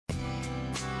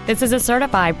This is a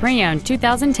certified pre-owned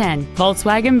 2010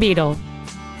 Volkswagen Beetle.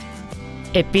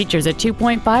 It features a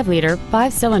 2.5-liter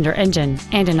 5-cylinder engine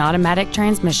and an automatic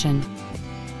transmission.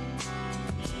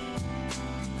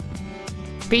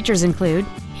 Features include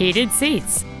heated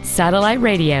seats, satellite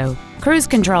radio, cruise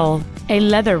control, a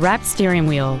leather-wrapped steering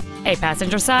wheel, a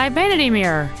passenger side vanity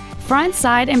mirror, front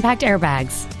side impact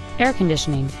airbags, air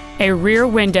conditioning, a rear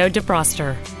window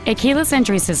defroster, a keyless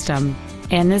entry system,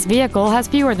 and this vehicle has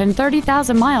fewer than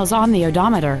 30,000 miles on the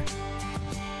odometer.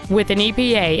 With an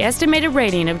EPA estimated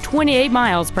rating of 28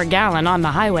 miles per gallon on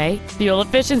the highway, fuel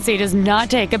efficiency does not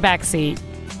take a backseat.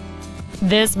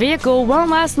 This vehicle won't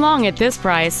last long at this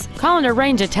price. Call and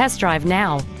arrange a test drive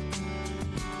now.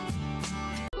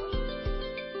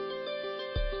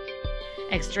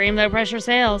 Extreme low pressure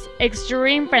sales,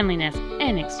 extreme friendliness,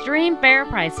 and extreme fair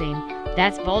pricing.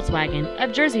 That's Volkswagen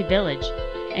of Jersey Village,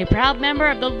 a proud member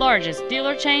of the largest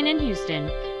dealer chain in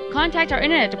Houston. Contact our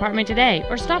internet department today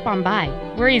or stop on by.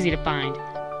 We're easy to find.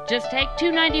 Just take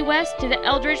 290 West to the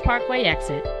Eldridge Parkway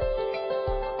exit.